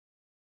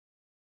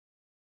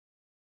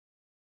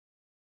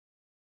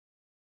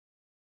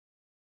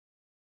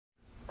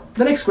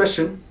The next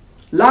question,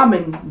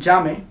 Lamin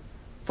Jame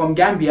from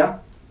Gambia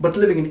but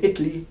living in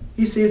Italy,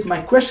 he says,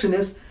 my question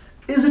is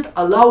it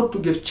allowed to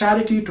give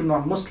charity to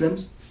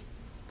non-Muslims?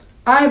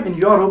 I am in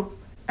Europe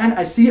and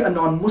I see a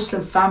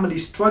non-Muslim family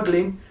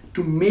struggling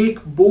to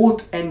make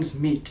both ends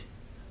meet.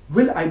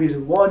 Will I be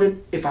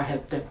rewarded if I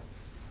help them?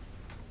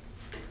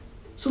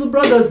 So the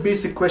brother's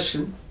basic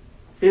question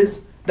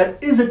is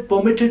that is it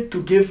permitted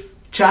to give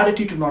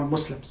charity to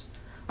non-Muslims?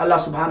 Allah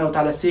subhanahu wa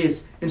ta'ala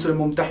says in Surah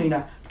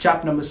Mumtahina,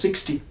 chapter number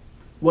 60,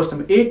 verse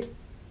number 8,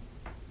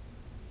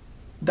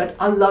 that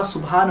Allah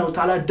subhanahu wa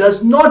ta'ala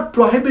does not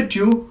prohibit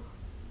you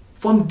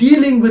from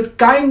dealing with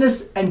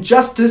kindness and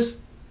justice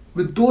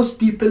with those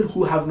people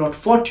who have not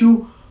fought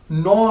you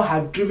nor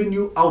have driven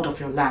you out of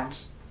your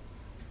lands.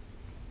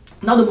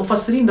 Now the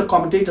Mufassirin, the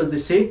commentators, they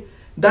say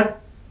that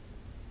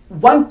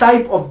one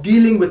type of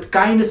dealing with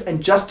kindness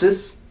and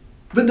justice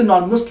with the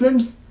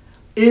non-Muslims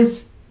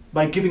is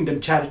by giving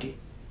them charity.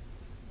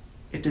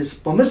 It is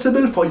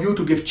permissible for you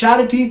to give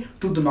charity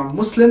to the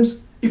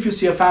non-Muslims if you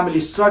see a family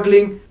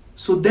struggling,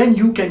 so then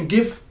you can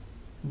give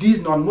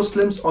these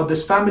non-Muslims or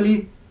this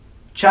family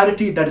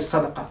charity, that is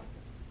sadaqah.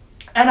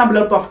 And our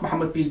beloved Prophet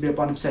Muhammad, peace be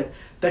upon him, said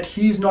that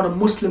he is not a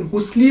Muslim who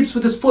sleeps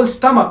with his full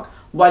stomach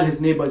while his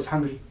neighbor is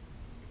hungry.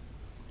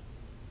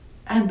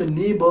 And the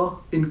neighbor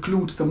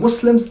includes the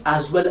Muslims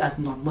as well as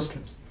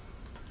non-Muslims.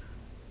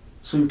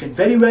 So you can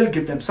very well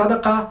give them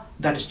sadaqah,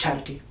 that is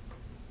charity.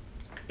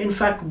 In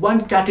fact,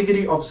 one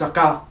category of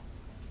zakah,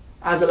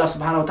 as Allah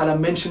subhanahu wa ta'ala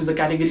mentions the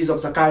categories of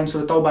zakah in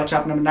Surah Tawbah,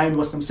 chapter number 9,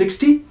 verse number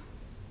 60,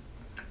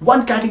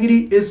 one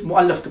category is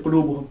mu'allafat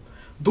qulubuhum,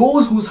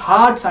 those whose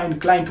hearts are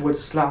inclined towards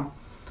Islam.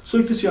 So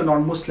if you see a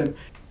non-Muslim,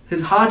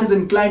 his heart is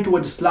inclined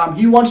towards Islam,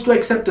 he wants to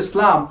accept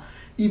Islam,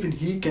 even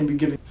he can be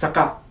given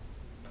zakah.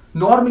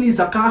 Normally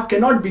zakah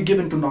cannot be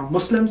given to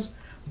non-Muslims,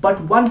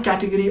 but one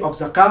category of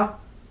zakah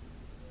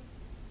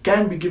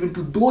can be given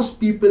to those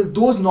people,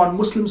 those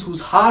non-Muslims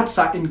whose hearts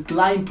are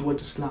inclined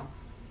towards Islam.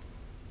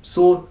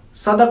 So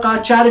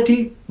sadaqah,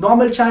 charity,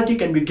 normal charity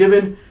can be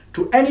given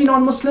to any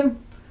non-Muslim,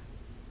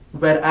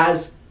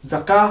 whereas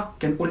zakah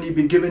can only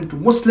be given to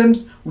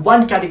Muslims.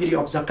 One category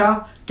of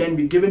zakah can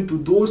be given to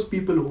those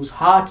people whose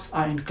hearts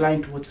are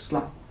inclined towards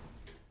Islam.